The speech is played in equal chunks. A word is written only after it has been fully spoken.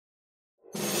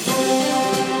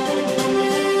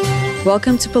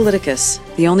Welcome to Politicus,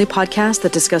 the only podcast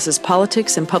that discusses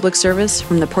politics and public service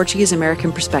from the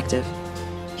Portuguese-American perspective.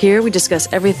 Here we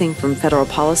discuss everything from federal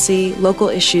policy, local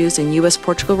issues, and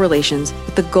U.S.-Portugal relations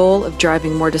with the goal of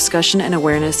driving more discussion and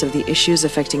awareness of the issues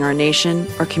affecting our nation,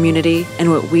 our community,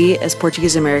 and what we as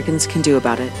Portuguese-Americans can do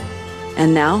about it.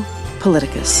 And now,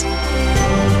 Politicus.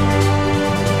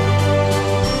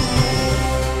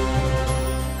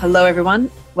 Hello,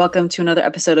 everyone. Welcome to another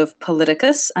episode of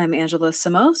Politicus. I'm Angela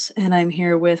Samos, and I'm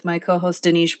here with my co-host,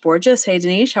 Denise Borges. Hey,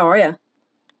 Denise, how are you?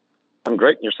 I'm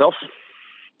great. Yourself?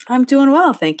 I'm doing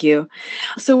well, thank you.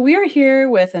 So we are here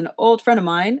with an old friend of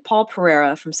mine, Paul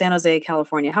Pereira from San Jose,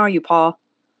 California. How are you, Paul?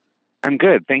 I'm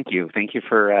good. Thank you. Thank you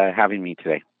for having me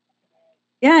today.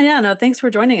 No, thanks for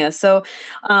joining us. So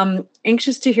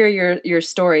anxious to hear your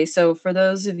story. So for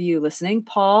those of you listening,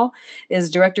 Paul is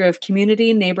Director of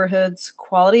Community, Neighborhoods,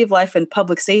 Quality of Life, and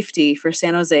Public Safety for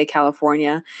San Jose,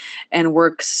 California, and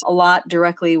works a lot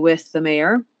directly with the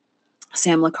mayor,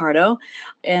 Sam Liccardo.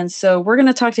 And so we're going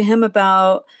to talk to him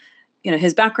about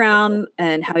his background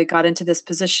and how he got into this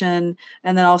position,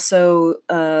 and then also,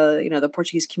 the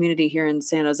Portuguese community here in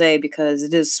San Jose, because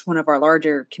it is one of our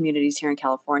larger communities here in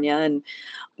California. And,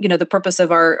 the purpose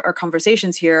of our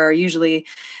conversations here are usually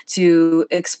to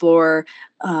explore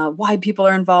why people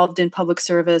are involved in public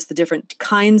service, the different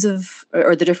kinds of,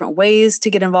 or the different ways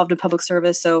to get involved in public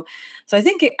service. So I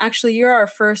think actually you're our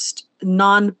first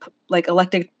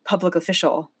elected public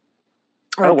official.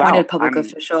 Or appointed public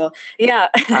official. Yeah.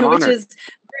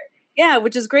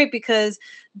 which is great, because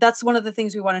that's one of the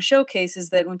things we want to showcase,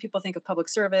 is that when people think of public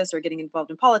service or getting involved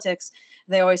in politics,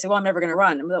 they always say, well, I'm never going to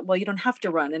run. Well, you don't have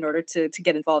to run in order to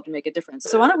get involved and make a difference.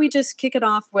 So why don't we just kick it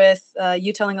off with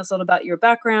you telling us a little about your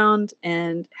background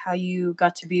and how you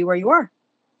got to be where you are.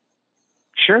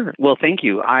 Sure. Well, thank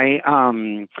you. I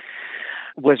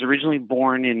was originally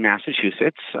born in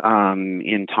Massachusetts,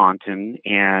 in Taunton,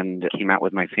 and came out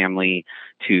with my family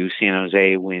to San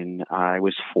Jose when I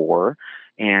was 4.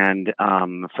 And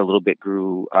for a little bit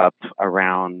grew up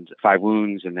around Five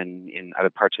Wounds and then in other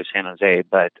parts of San Jose.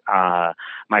 But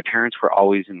my parents were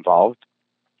always involved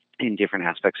in different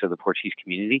aspects of the Portuguese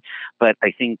community. But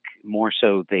I think more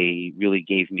so they really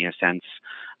gave me a sense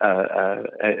of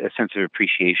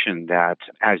appreciation that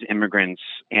as immigrants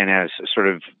and as sort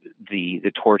of the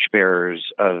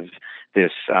torchbearers of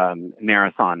this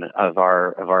marathon of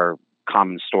our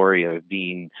common story of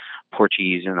being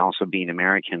Portuguese and also being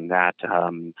American, that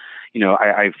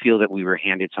I feel that we were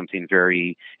handed something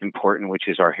very important, which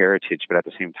is our heritage, but at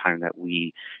the same time that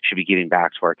we should be giving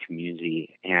back to our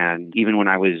community. And even when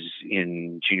I was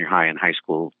in junior high and high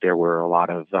school, there were a lot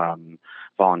of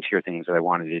volunteer things that I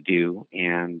wanted to do,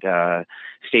 and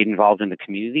stayed involved in the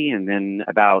community. And then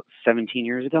about 17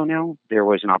 years ago now, there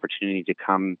was an opportunity to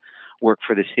come work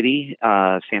for the city,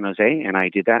 San Jose, and I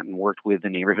did that and worked with the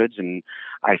neighborhoods. And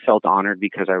I felt honored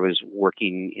because I was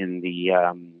working in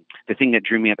the thing that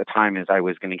drew me at the time is I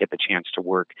was going to get the chance to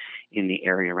work in the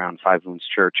area around Five Wounds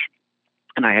Church.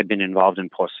 And I had been involved in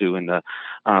POSU and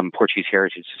the Portuguese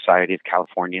Heritage Society of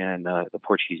California and the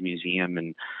Portuguese Museum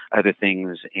and other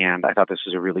things. And I thought this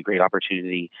was a really great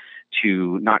opportunity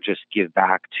to not just give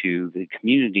back to the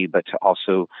community, but to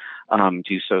also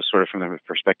do so sort of from the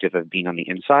perspective of being on the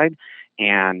inside.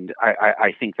 And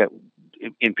I think that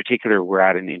in particular, we're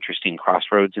at an interesting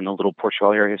crossroads in the Little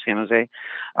Portugal area of San Jose.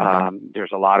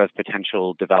 There's a lot of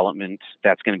potential development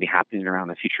that's going to be happening around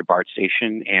the future BART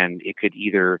station, and it could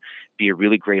either be a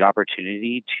really great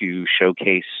opportunity to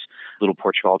showcase Little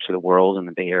Portugal to the world in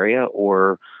the Bay Area,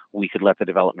 or we could let the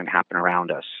development happen around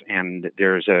us. And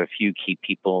there's a few key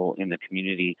people in the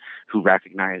community who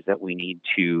recognize that we need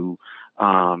to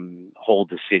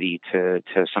hold the city to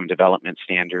some development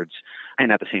standards,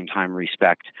 and at the same time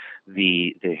respect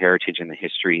the heritage and the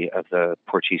history of the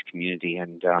Portuguese community.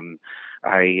 And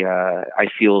I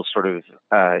feel sort of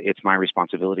it's my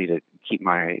responsibility to keep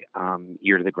my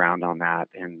ear to the ground on that,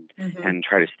 and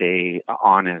try to stay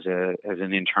on as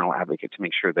an internal advocate to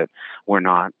make sure that we're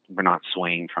not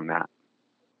swaying from that.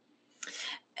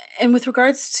 And with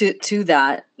regards to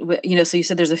that, so you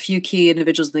said there's a few key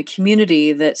individuals in the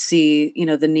community that see,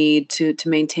 the need to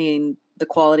maintain the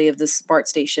quality of this BART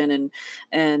station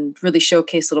and really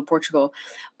showcase Little Portugal.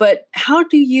 But how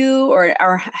do you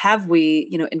or have we,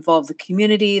 involved the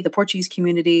community, the Portuguese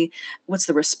community? What's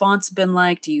the response been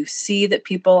like? Do you see that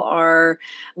people are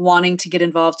wanting to get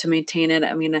involved to maintain it?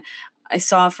 I mean, I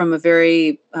saw from a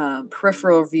very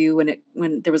peripheral view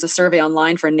when there was a survey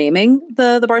online for naming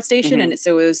the BART station, and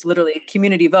so it was literally a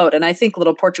community vote, and I think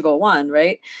Little Portugal won,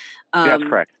 right? That's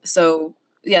correct. So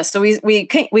Yeah, so we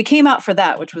came out for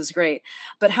that, which was great.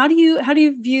 But how do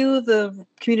you view the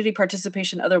community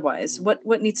participation otherwise?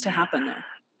 What needs to happen there?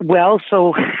 Well,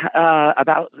 so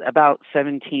about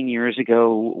 17 years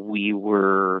ago, we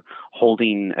were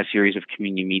holding a series of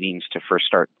community meetings to first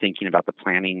start thinking about the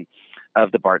planning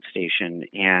of the BART station,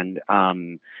 and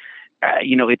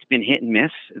it's been hit and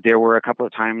miss. There were a couple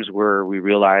of times where we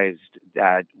realized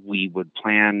that we would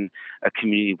plan a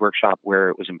community workshop where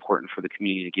it was important for the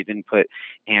community to give input.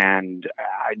 And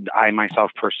I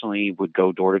myself personally would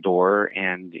go door to door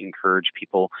and encourage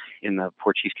people in the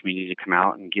Portuguese community to come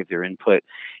out and give their input.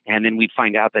 And then we'd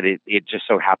find out that it just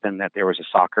so happened that there was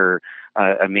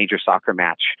a major soccer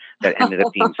match that ended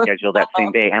up being scheduled that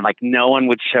same day, and like no one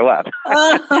would show up.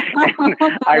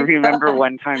 I remember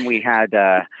one time we had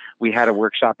a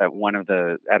workshop at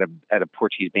at a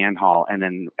Portuguese band hall, and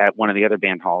then at one of the other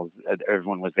band halls,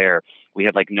 everyone was there. We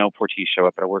had like no Portuguese show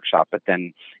up at a workshop, but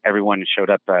then everyone showed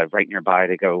up right nearby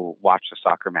to go watch the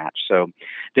soccer match. So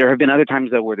there have been other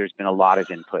times though where there's been a lot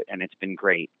of input, and it's been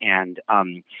great. And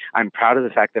I'm proud of the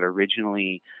fact that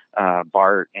originally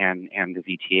BART and the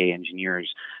VTA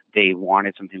engineers, they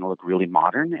wanted something to look really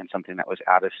modern and something that was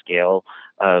out of scale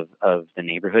of the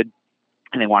neighborhood.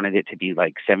 And they wanted it to be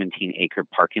like 17-acre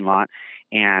parking lot.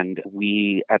 And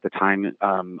we, at the time,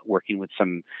 working with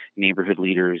some neighborhood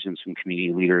leaders and some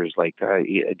community leaders like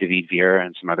David Vieira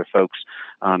and some other folks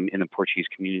in the Portuguese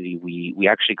community, we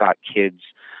actually got kids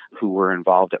who were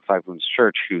involved at Five Wounds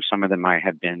Church, who some of them I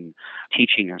had been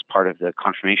teaching as part of the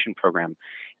confirmation program.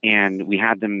 And we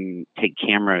had them take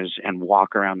cameras and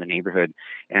walk around the neighborhood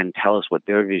and tell us what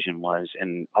their vision was.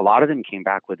 And a lot of them came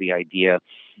back with the idea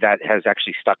that has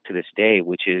actually stuck to this day,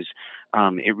 which is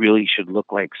it really should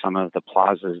look like some of the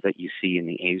plazas that you see in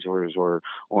the Azores or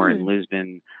in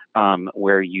Lisbon,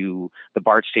 where the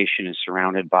BART station is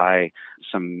surrounded by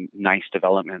some nice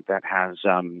development that has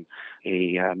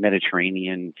a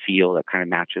Mediterranean feel that kind of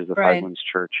matches the Five Wounds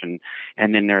Church, and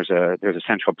then there's a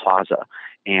central plaza,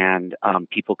 and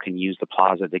people can use the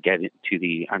plaza to get to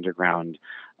the underground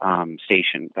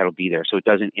station that'll be there, so it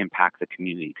doesn't impact the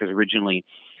community, because originally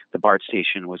the BART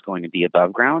station was going to be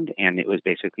above ground, and it was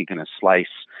basically going to slice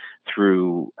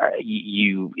through.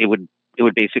 It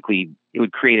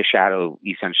would create a shadow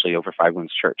essentially over Five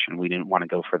Wounds Church, and we didn't want to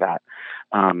go for that.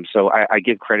 So I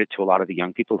give credit to a lot of the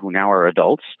young people who now are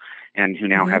adults and who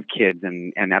now have kids.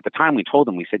 And at the time we told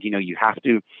them, we said, you have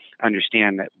to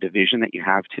understand that the vision that you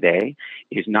have today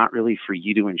is not really for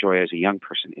you to enjoy as a young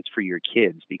person. It's for your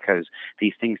kids, because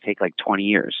these things take like 20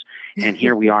 years. And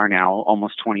here we are now,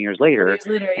 almost 20 years later.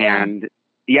 And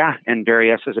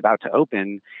Berryessa is about to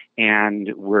open,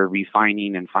 and we're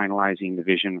refining and finalizing the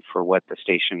vision for what the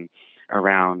station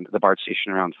around the BART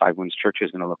station around Five Wounds Church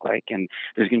is going to look like. And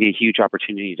there's going to be a huge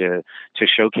opportunity to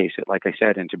showcase it, like I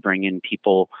said, and to bring in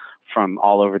people from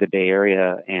all over the Bay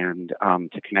Area and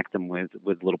to connect them with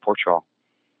Little Portugal.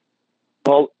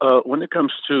 Well, when it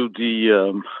comes to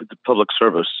the public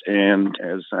service, and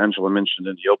as Angela mentioned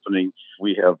in the opening,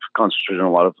 we have concentrated on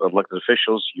a lot of elected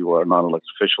officials. You are a non-elected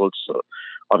official. It's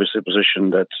obviously a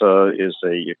position that is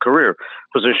a career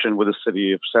position with the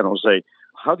city of San Jose.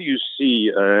 How do you see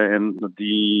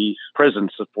the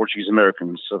presence of Portuguese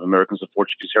Americans, of Americans of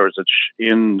Portuguese heritage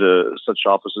in such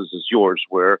offices as yours,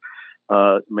 where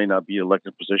it may not be an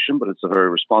elected position, but it's a very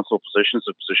responsible position. It's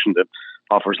a position that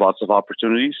offers lots of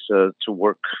opportunities to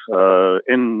work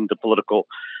in the political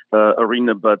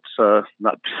arena, but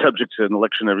not subject to an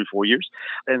election every 4 years.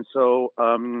 And so,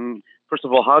 first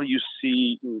of all, how do you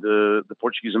see the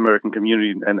Portuguese American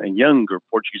community and younger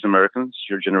Portuguese Americans,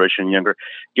 your generation and younger,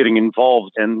 getting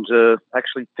involved and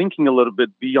actually thinking a little bit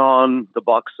beyond the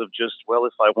box of just, well,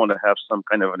 if I want to have some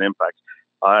kind of an impact,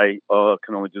 I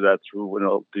can only do that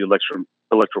through the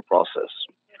electoral process.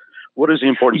 What is the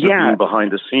importance of being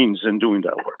behind the scenes and doing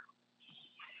that work?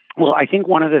 Well, I think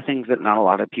one of the things that not a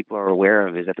lot of people are aware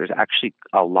of is that there's actually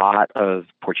a lot of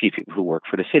Portuguese people who work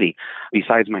for the city.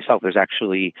 Besides myself, there's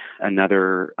actually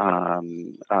another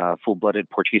full-blooded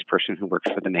Portuguese person who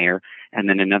works for the mayor, and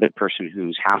then another person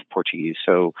who's half Portuguese.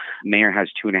 So the mayor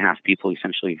has 2.5 people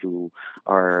essentially who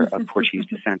are of Portuguese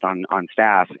descent on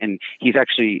staff. And he's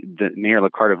actually, the Mayor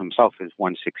Liccardo himself is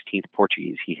 1/16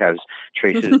 Portuguese. He has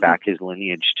traces back his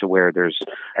lineage to where there's,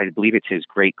 I believe it's his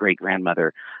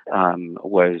great-great-grandmother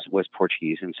was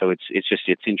Portuguese, and so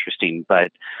it's interesting.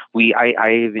 But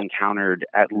I've encountered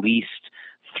at least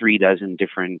 36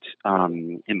 different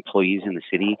employees in the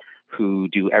city who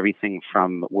do everything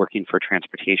from working for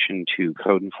transportation to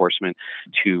code enforcement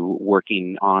to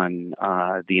working on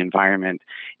the environment.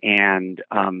 And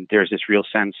there's this real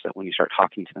sense that when you start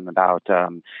talking to them about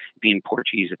being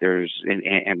Portuguese, that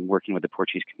and working with the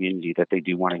Portuguese community, that they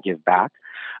do want to give back.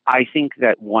 I think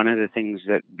that one of the things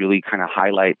that really kind of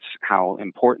highlights how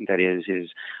important that is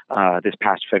this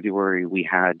past February, we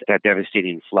had that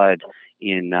devastating flood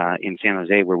in San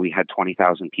Jose, where we had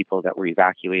 20,000 people that were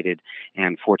evacuated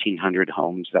and 1,400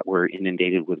 homes that were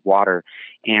inundated with water.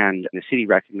 And the city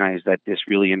recognized that this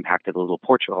really impacted the little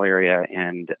Portugal area,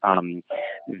 and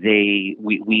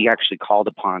we actually called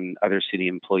upon other city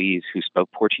employees who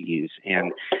spoke Portuguese,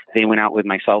 and they went out with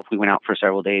myself. We went out for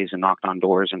several days and knocked on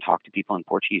doors and talked to people in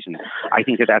Portuguese. And I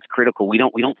think that that's critical. We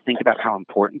don't think about how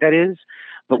important that is.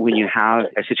 But when you have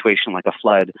a situation like a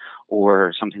flood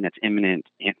or something that's imminent,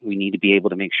 we need to be able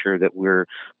to make sure that we're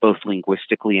both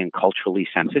linguistically and culturally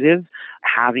sensitive.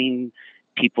 Having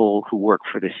people who work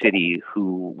for the city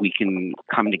who we can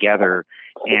come together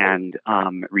and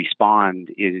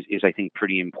respond is, I think,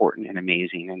 pretty important and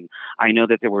amazing. And I know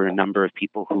that there were a number of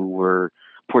people who were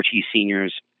Portuguese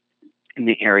seniors in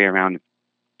the area around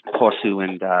Poço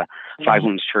and Five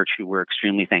Wounds Church who were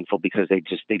extremely thankful because they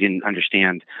didn't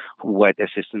understand what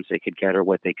assistance they could get or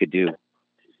what they could do.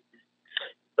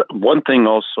 One thing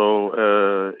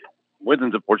also within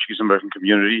the Portuguese American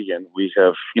community, and we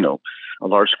have a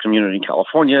large community in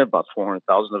California, about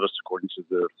 400,000 of us according to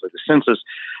the census.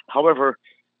 However,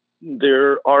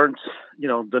 there aren't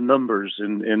the numbers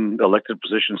in elected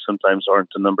positions sometimes aren't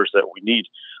the numbers that we need,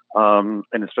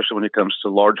 and especially when it comes to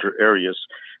larger areas.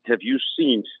 Have you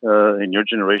seen in your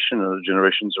generation or the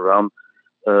generations around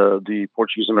the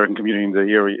Portuguese American community in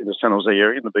the area, in the San Jose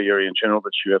area, in the Bay Area in general,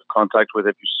 that you have contact with?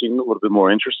 Have you seen a little bit more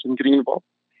interest in getting involved?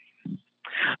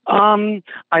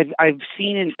 I've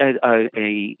seen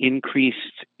a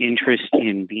increased interest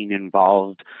in being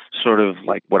involved, sort of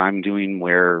like what I'm doing,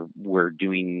 where we're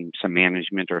doing some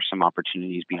management or some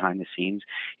opportunities behind the scenes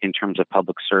in terms of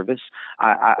public service.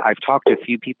 I've talked to a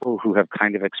few people who have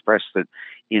kind of expressed that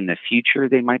in the future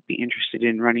they might be interested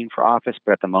in running for office,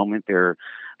 but at the moment they're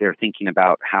thinking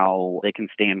about how they can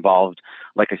stay involved,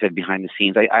 like I said, behind the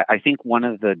scenes. I think one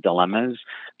of the dilemmas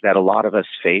that a lot of us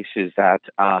face is that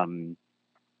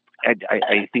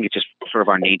I think it's just sort of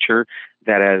our nature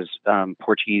that as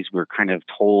Portuguese, we're kind of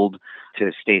told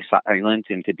to stay silent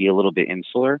and to be a little bit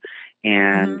insular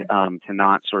and to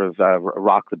not sort of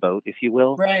rock the boat, if you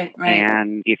will. Right.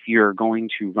 And if you're going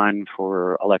to run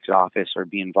for elected office or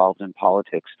be involved in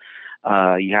politics,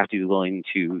 you have to be willing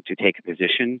to take a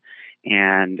position.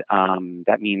 And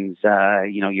that means,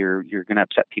 you're going to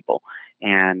upset people.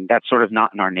 And that's sort of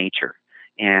not in our nature.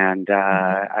 And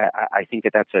I think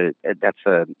that's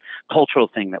a cultural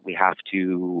thing that we have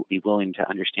to be willing to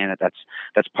understand, that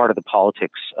that's part of the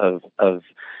politics of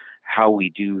how we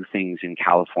do things in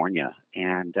California,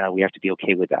 and we have to be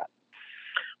okay with that.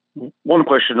 One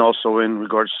question also in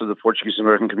regards to the Portuguese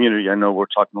American community. I know we're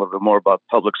talking a little bit more about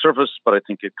public service, but I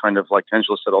think it kind of, like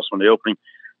Angela said also in the opening,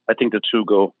 I think the two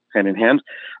go hand in hand.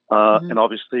 And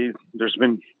obviously, there's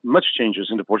been much changes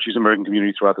in the Portuguese American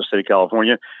community throughout the state of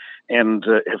California. And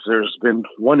if there's been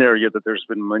one area that there's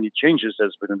been many changes,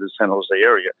 has been in the San Jose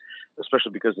area,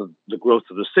 especially because of the growth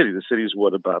of the city. The city is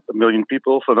about 1 million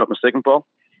people, if I'm not mistaken, Paul?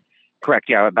 Correct.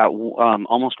 Yeah, about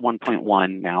almost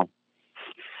 1.1 now.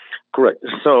 Correct.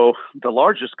 So the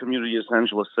largest community, as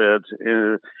Angela said,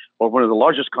 or one of the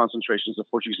largest concentrations of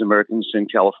Portuguese Americans in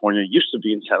California used to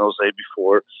be in San Jose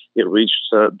before it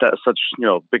reached such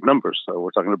big numbers. So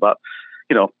we're talking about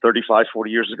 35, 40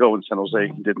 years ago when San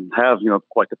Jose didn't have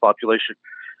quite the population.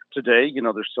 Today,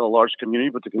 there's still a large community,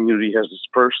 but the community has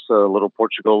dispersed. Little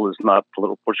Portugal is not the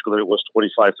Little Portugal that it was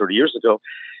 25, 30 years ago.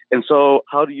 And so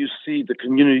how do you see the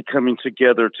community coming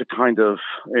together to kind of,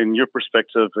 in your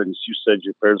perspective, and as you said,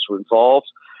 your parents were involved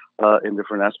in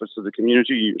different aspects of the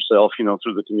community, yourself,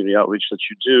 through the community outreach that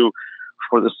you do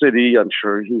for the city. I'm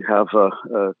sure you have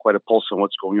quite a pulse on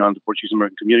what's going on in the Portuguese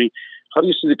American community. How do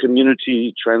you see the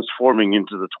community transforming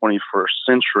into the 21st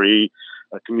century,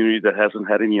 a community that hasn't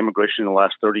had any immigration in the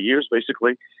last 30 years,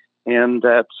 basically, and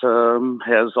that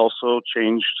has also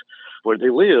changed where they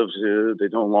live? They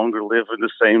no longer live in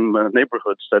the same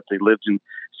neighborhoods that they lived in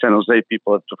San Jose.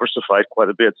 People have diversified quite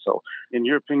a bit. So in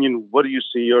your opinion, what do you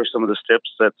see are some of the steps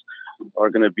that are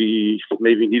going to be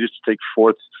maybe needed to take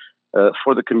forth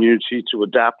for the community to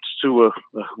adapt to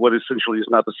what essentially is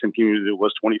not the same community it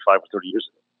was 25 or 30 years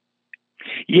ago?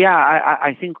 Yeah,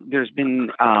 I think there's been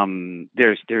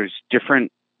there's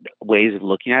different ways of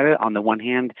looking at it. On the one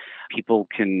hand, people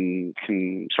can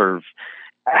sort of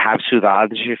have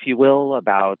saudades, if you will,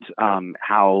 about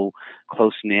how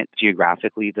close-knit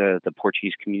geographically the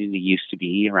Portuguese community used to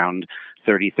be, around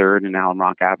 33rd and Alum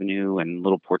Rock Avenue and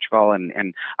Little Portugal.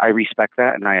 And I respect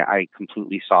that. And I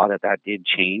completely saw that did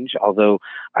change. Although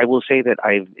I will say that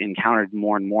I've encountered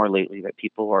more and more lately that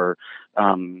people are,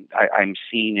 I'm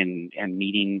seeing and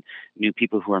meeting new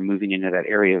people who are moving into that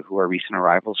area who are recent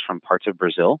arrivals from parts of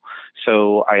Brazil.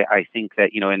 So I think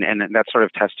that, and that's sort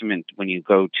of testament when you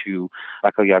go to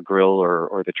Bacalhau Grill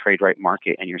or the Trade Right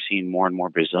Market, and you're seeing more and more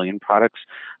Brazilian products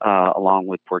along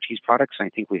with Portuguese products. And I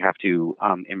think we have to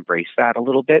embrace that a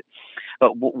little bit.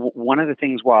 But one of the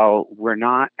things, while we're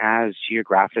not as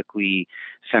geographically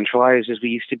centralized as we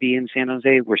used to be in San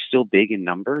Jose, we're still big in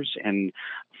numbers. And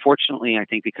fortunately, I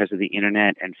think because of the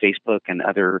internet and Facebook and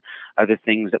other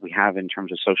things that we have in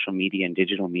terms of social media and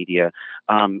digital media,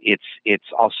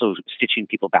 it's also stitching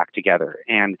people back together.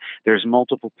 And there's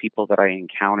multiple people that I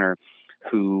encounter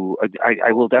who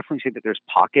I will definitely say that there's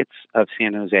pockets of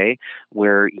San Jose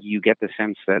where you get the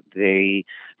sense that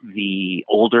the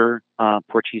older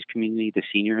Portuguese community, the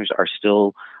seniors, are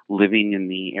still living in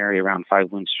the area around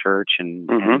Five Wounds Church and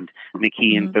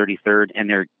McKee and 33rd,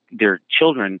 and their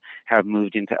children have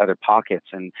moved into other pockets.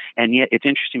 And yet it's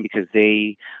interesting because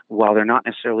while they're not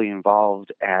necessarily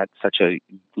involved at such a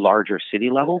larger city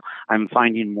level, I'm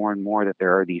finding more and more that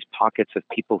there are these pockets of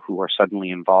people who are suddenly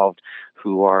involved,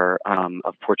 who are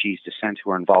of Portuguese descent,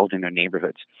 who are involved in their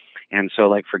neighborhoods. And so,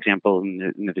 like, for example,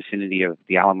 in the vicinity of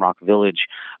the Alum Rock Village,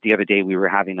 the other day we were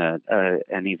having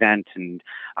an event, and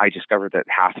I discovered that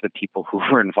half of the people who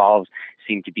were involved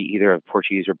seemed to be either of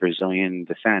Portuguese or Brazilian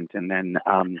descent. And then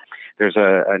there's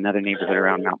another neighborhood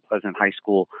around Mount Pleasant High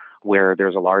School where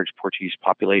there's a large Portuguese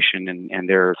population, and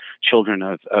they're children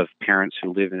of parents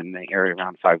who live in the area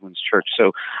around Five Wounds Church.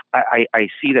 So I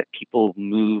see that people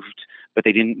moved, but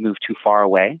they didn't move too far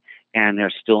away, and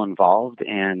they're still involved,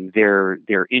 and they're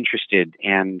interested,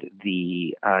 and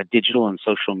the digital and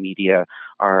social media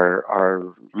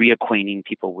are reacquainting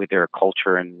people with their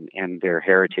culture and their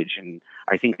heritage. And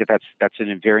I think that's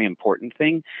a very important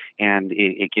thing, and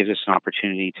it gives us an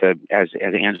opportunity to, as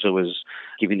Angela was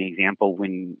giving the example,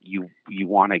 when you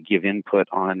want to give input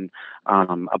on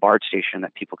a BART station,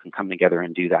 that people can come together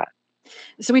and do that.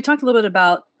 So we talked a little bit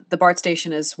about the BART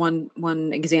station as one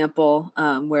example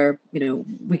where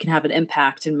we can have an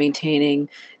impact in maintaining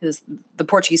the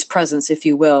Portuguese presence, if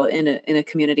you will, in a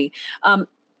community.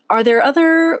 Are there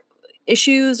other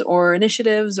issues or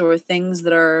initiatives or things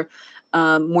that are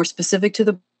more specific to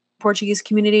the Portuguese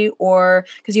community, or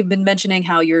because you've been mentioning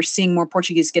how you're seeing more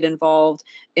Portuguese get involved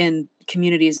in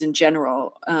communities in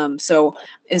general? So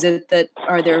is it that,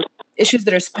 are there issues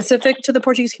that are specific to the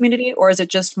Portuguese community, or is it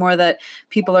just more that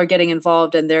people are getting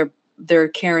involved and they're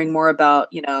caring more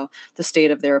about, the state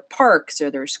of their parks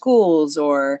or their schools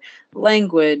or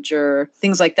language or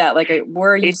things like that? Like,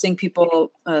 where are you seeing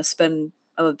people spend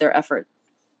their effort?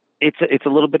 It's a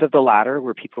little bit of the latter,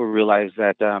 where people realize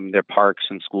that their parks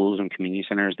and schools and community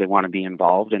centers, they want to be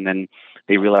involved, and then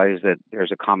they realize that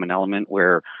there's a common element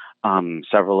where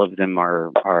several of them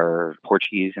are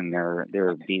Portuguese, and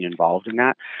they're being involved in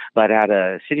that. But at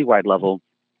a citywide level,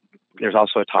 there's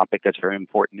also a topic that's very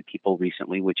important to people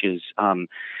recently, which is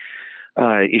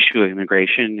issue of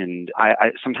immigration. And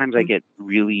I sometimes I get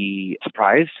really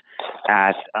surprised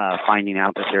at finding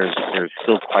out that there's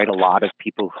still quite a lot of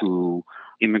people who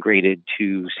immigrated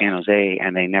to San Jose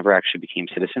and they never actually became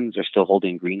citizens. They're still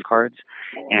holding green cards,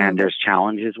 and there's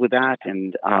challenges with that.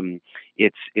 And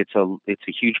it's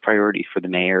a huge priority for the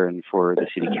mayor and for the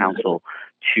city council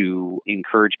to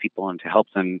encourage people and to help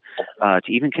them to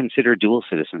even consider dual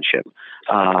citizenship.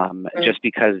 Just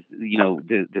because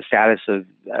the status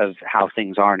of how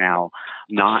things are now,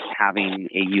 not having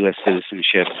a U.S.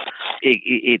 citizenship,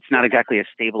 it's not exactly a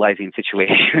stabilizing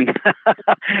situation.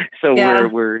 So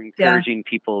we're encouraging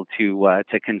people to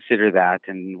consider that,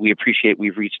 and we appreciate.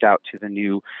 We've reached out to the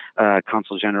new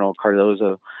Consul General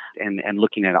Cardozo and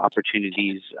looking at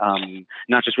opportunities,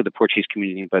 not just with the Portuguese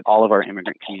community, but all of our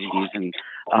immigrant communities. And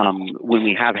when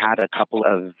we have had a couple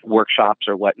of workshops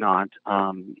or whatnot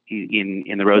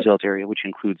in the Roosevelt area, which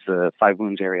includes the Five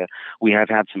Wounds area, we have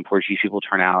had some Portuguese people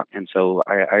turn out. And so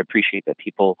I appreciate that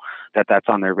that's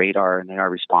on their radar and they are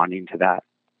responding to that.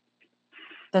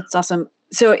 That's awesome.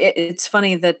 So it's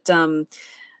funny that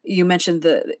you mentioned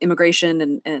the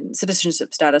immigration and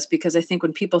citizenship status, because I think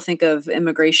when people think of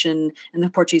immigration in the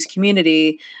Portuguese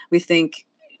community, we think,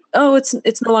 oh,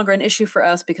 it's no longer an issue for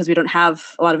us because we don't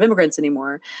have a lot of immigrants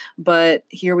anymore. But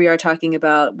here we are talking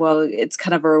about, well, it's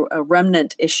kind of a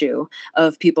remnant issue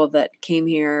of people that came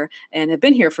here and have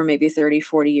been here for maybe 30,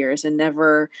 40 years and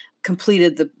never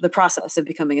completed the process of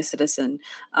becoming a citizen.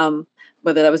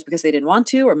 whether that was because they didn't want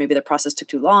to, or maybe the process took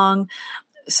too long.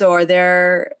 So are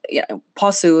there,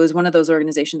 POSU is one of those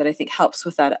organizations that I think helps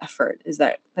with that effort.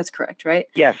 That's correct, right?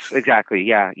 Yes, exactly.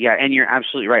 Yeah. And you're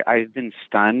absolutely right. I've been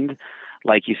stunned,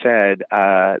 like you said,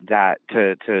 that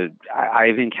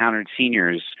I've encountered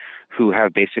seniors who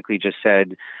have basically just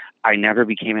said, I never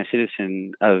became a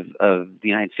citizen of the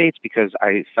United States because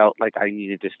I felt like I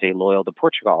needed to stay loyal to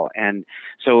Portugal. And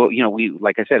so,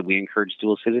 like I said, we encourage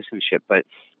dual citizenship, but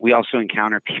we also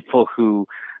encounter people who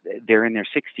they're in their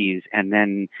 60s and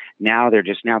then now they're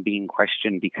just now being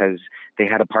questioned because they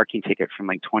had a parking ticket from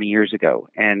like 20 years ago.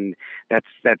 And that's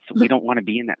we don't want to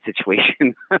be in that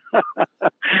situation.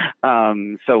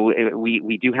 So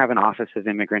we do have an Office of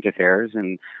Immigrant Affairs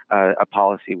and a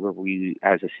policy where we,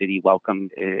 as a city, welcome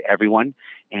everyone.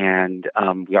 And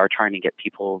we are trying to get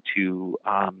people to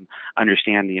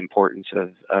understand the importance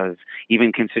of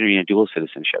even considering a dual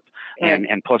citizenship. Right.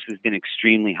 And POS has been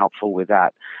extremely helpful with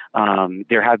that.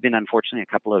 There have been, unfortunately, a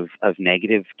couple of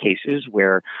negative cases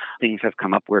where things have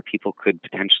come up where people could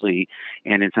potentially,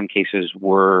 and in some cases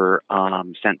were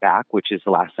sent back, which is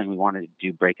the last thing we wanted to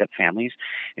do, break up families.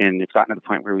 And it's gotten to the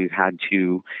point where we've had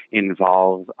to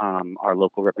involve our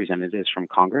local representatives from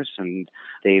Congress, and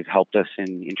they've helped us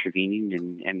in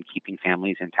intervening and keeping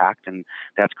families intact, and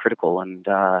that's critical. And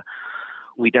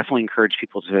we definitely encourage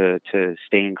people to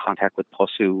stay in contact with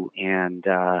POSU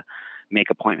and make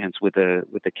appointments with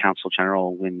the Council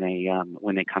General when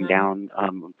they come down,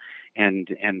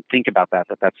 and think about that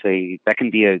can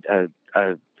be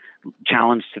a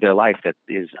challenge to their life that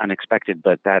is unexpected,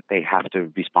 but that they have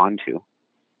to respond to.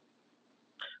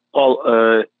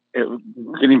 Paul,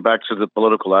 getting back to the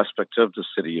political aspect of the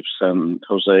city of San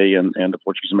Jose and the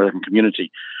Portuguese American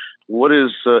community, what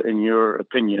is, in your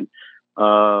opinion,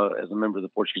 as a member of the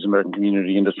Portuguese American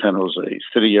community in the San Jose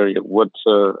city area,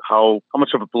 how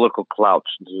much of a political clout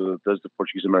does the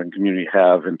Portuguese American community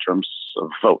have in terms of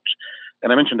vote?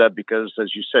 And I mentioned that because,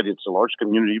 as you said, it's a large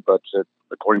community, but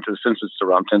according to the census, it's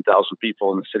around 10,000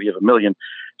 people in a city of 1 million.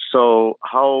 So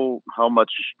how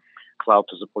much clout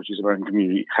does the Portuguese American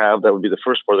community have? That would be the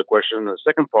first part of the question. And the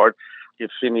second part,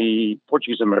 if any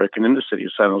Portuguese American in the city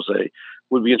of San Jose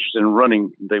would be interested in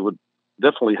running, they would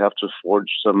definitely have to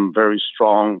forge some very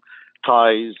strong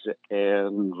ties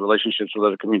and relationships with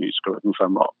other communities. Correct me if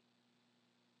I'm wrong.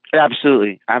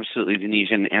 Absolutely, Denise.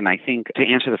 And I think to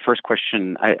answer the first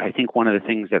question, I think one of the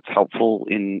things that's helpful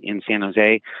in San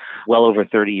Jose, well over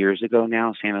 30 years ago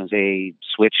now, San Jose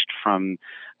switched from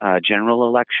general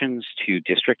elections to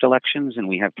district elections, and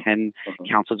we have 10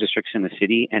 council districts in the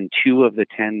city, and 2 of the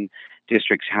 10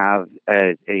 districts have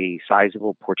a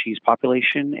sizable Portuguese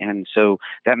population, and so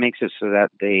that makes it so that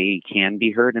they can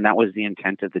be heard. And that was the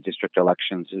intent of the district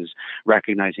elections, is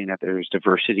recognizing that there's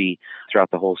diversity throughout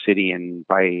the whole city, and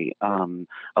by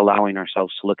allowing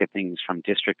ourselves to look at things from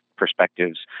district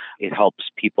perspectives, it helps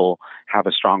people have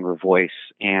a stronger voice.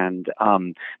 And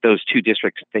those 2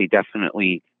 districts, they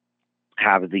definitely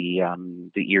have the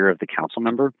ear of the council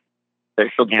member.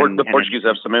 Okay, so the Portuguese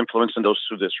have some influence in those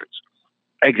 2 districts.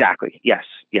 Exactly. Yes.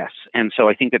 And so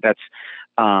I think that's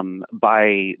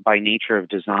by nature of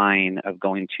design of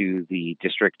going to the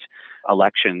district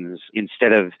elections,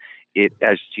 instead of it,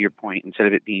 as to your point, instead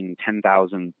of it being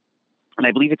 10,000, and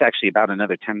I believe it's actually about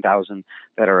another 10,000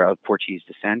 that are of Portuguese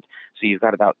descent. So you've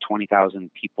got about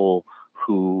 20,000 people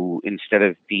who, instead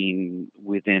of being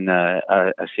within a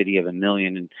city of 1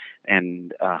 million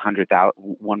and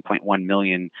 1.1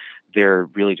 million, they're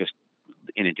really just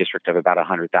in a district of about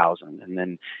 100,000, and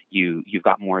then you've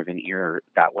got more of an ear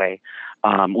that way,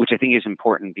 which I think is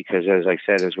important because, as I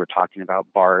said, as we're talking about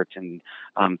BART and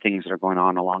things that are going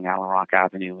on along Allen Rock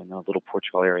Avenue in the Little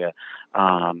Portugal area,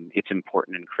 it's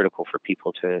important and critical for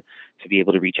people to be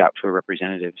able to reach out to a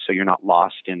representative, so you're not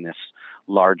lost in this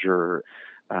larger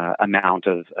amount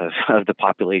of the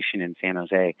population in San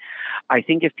Jose. I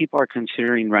think if people are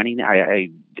considering running, I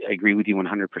agree with you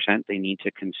 100%. They need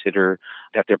to consider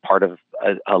that they're part of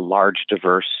a large,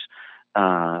 diverse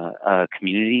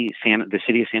community. The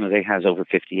city of San Jose has over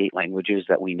 58 languages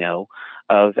that we know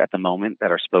of at the moment that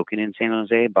are spoken in San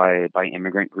Jose by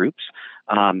immigrant groups.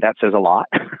 That says a lot.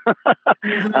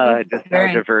 Just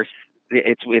how diverse.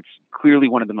 It's clearly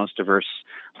one of the most diverse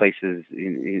places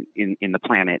in the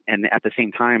planet, and at the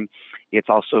same time, it's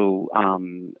also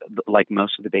like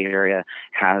most of the Bay Area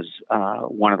has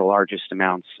one of the largest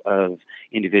amounts of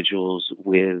individuals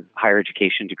with higher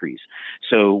education degrees.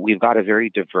 So we've got a very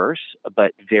diverse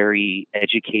but very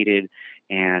educated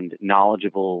and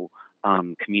knowledgeable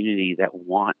community that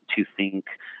want to think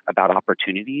about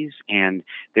opportunities. And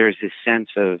there's this sense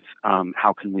of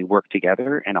how can we work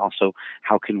together, and also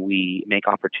how can we make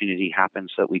opportunity happen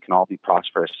so that we can all be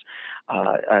prosperous.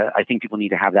 I think people need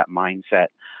to have that mindset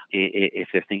if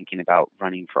they're thinking about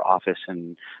running for office,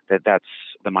 and that's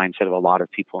the mindset of a lot of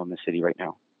people in the city right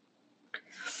now.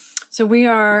 So we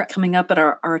are coming up at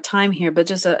our time here, but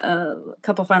just a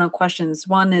couple final questions.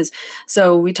 One is,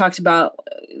 so we talked about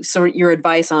your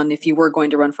advice on if you were going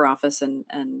to run for office and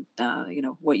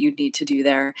what you need to do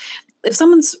there. If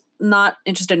someone's not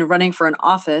interested in running for an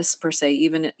office per se,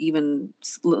 even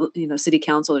city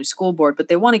council or school board, but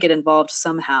they want to get involved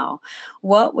somehow,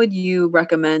 what would you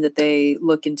recommend that they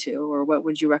look into, or what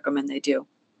would you recommend they do?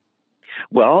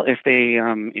 Well, if they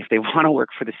want to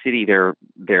work for the city,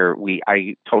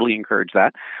 I totally encourage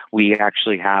that. We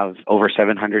actually have over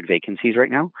 700 vacancies right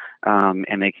now,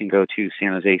 and they can go to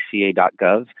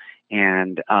sanjoseca.gov.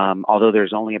 And although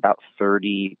there's only about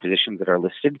 30 positions that are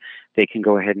listed, they can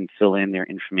go ahead and fill in their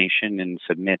information and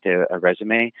submit a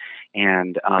resume,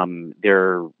 and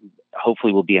there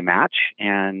hopefully will be a match,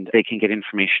 and they can get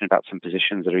information about some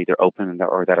positions that are either open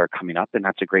or that are coming up. And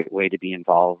that's a great way to be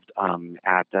involved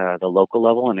at the local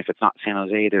level. And if it's not San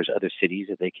Jose, there's other cities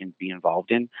that they can be involved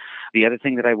in. The other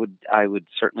thing that I would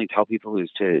certainly tell people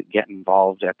is to get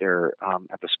involved at their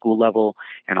at the school level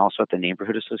and also at the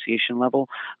neighborhood association level.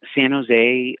 San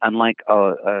Jose, unlike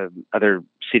other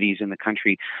cities in the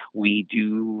country, we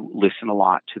do listen a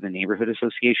lot to the neighborhood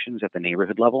associations at the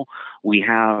neighborhood level. We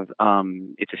have,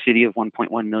 it's a city of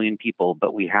 1.1 million people,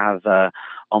 but we have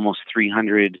almost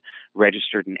 300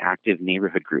 registered and active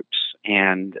neighborhood groups.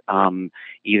 And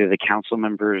either the council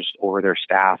members or their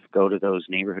staff go to those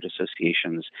neighborhood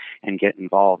associations and get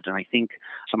involved. And I think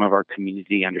some of our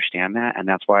community understand that. And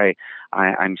that's why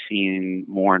I'm seeing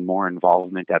more and more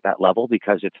involvement at that level,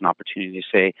 because it's an opportunity to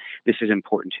say, this is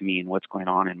important to me and what's going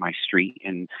on in my street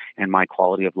and my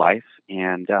quality of life.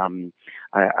 And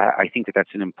I think that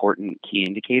that's an important key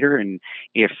indicator. And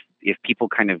if people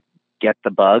kind of get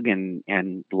the bug and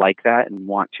like that and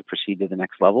want to proceed to the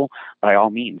next level, by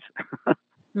all means.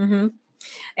 Mm-hmm.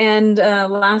 And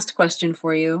last question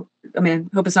for you. I mean,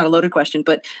 I hope it's not a loaded question,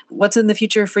 but what's in the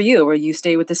future for you? Will you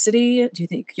stay with the city? Do you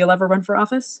think you'll ever run for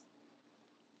office?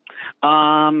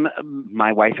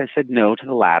 My wife has said no to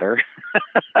the latter,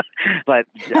 but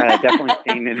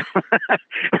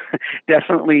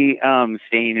definitely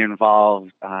staying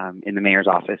involved in the mayor's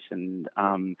office. And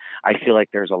I feel like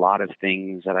there's a lot of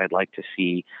things that I'd like to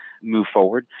see move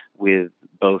forward with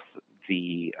both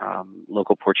the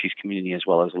local Portuguese community as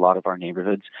well as a lot of our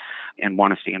neighborhoods, and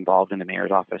want to stay involved in the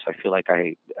mayor's office. I feel like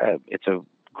it's a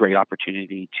great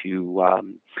opportunity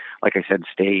to, like I said,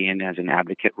 stay in as an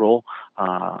advocate role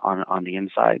on the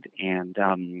inside. And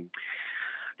the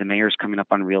mayor's coming up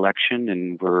on re-election,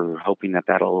 and we're hoping that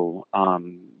that'll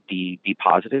be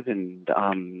positive. And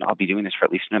I'll be doing this for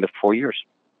at least another 4 years.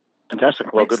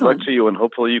 Fantastic. Well, Excellent. Good luck to you, and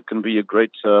hopefully you can be a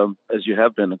great, as you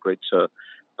have been, a great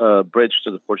bridge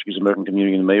to the Portuguese American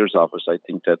community in the mayor's office. I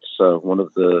think that's one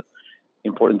of the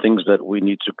important things that we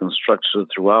need to construct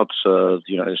throughout the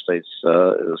United States,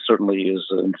 certainly is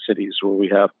in cities where we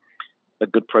have a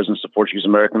good presence of Portuguese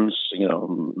Americans,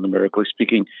 numerically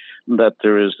speaking, that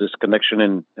there is this connection,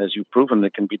 and as you've proven,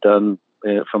 it can be done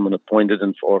from an appointed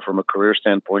or from a career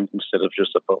standpoint instead of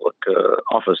just a public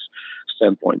office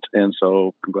standpoint. And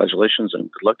so congratulations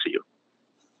and good luck to you.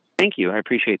 Thank you. I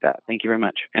appreciate that. Thank you very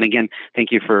much. And again,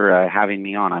 thank you for having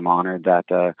me on. I'm honored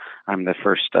that I'm the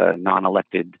first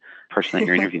non-elected person that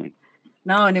you're interviewing.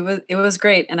 No, and it was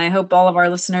great. And I hope all of our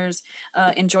listeners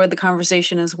enjoyed the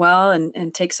conversation as well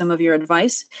and take some of your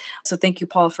advice. So thank you,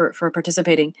 Paul, for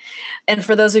participating. And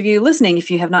for those of you listening, if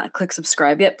you have not clicked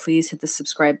subscribe yet, please hit the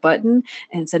subscribe button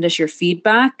and send us your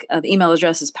feedback. The email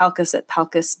address is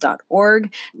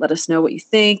palcus@palcus.org. Let us know what you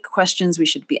think, questions we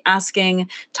should be asking,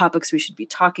 topics we should be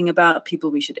talking about, people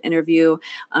we should interview.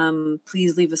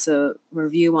 Please leave us a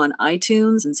review on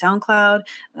iTunes and SoundCloud.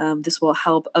 This will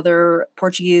help other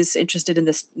Portuguese interested in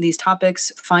these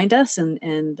topics find us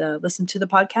and listen to the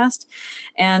podcast.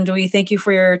 And we thank you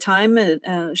for your time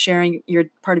sharing your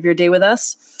part of your day with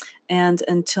us. And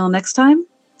until next time,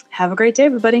 have a great day,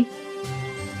 everybody.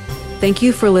 Thank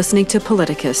you for listening to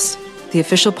Politicus, the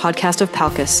official podcast of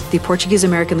PALCUS, the Portuguese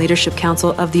American Leadership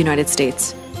Council of the United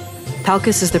States.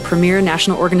 PALCUS is the premier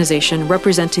national organization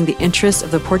representing the interests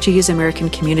of the Portuguese American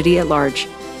community at large.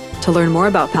 To learn more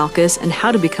about PALCUS and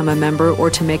how to become a member or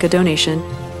to make a donation,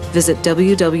 visit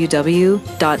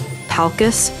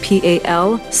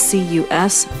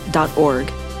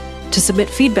www.palcus.org. To submit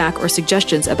feedback or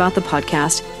suggestions about the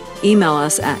podcast, email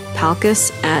us at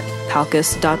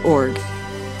palcus@palcus.org.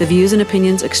 The views and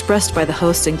opinions expressed by the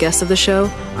hosts and guests of the show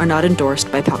are not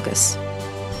endorsed by Palcus.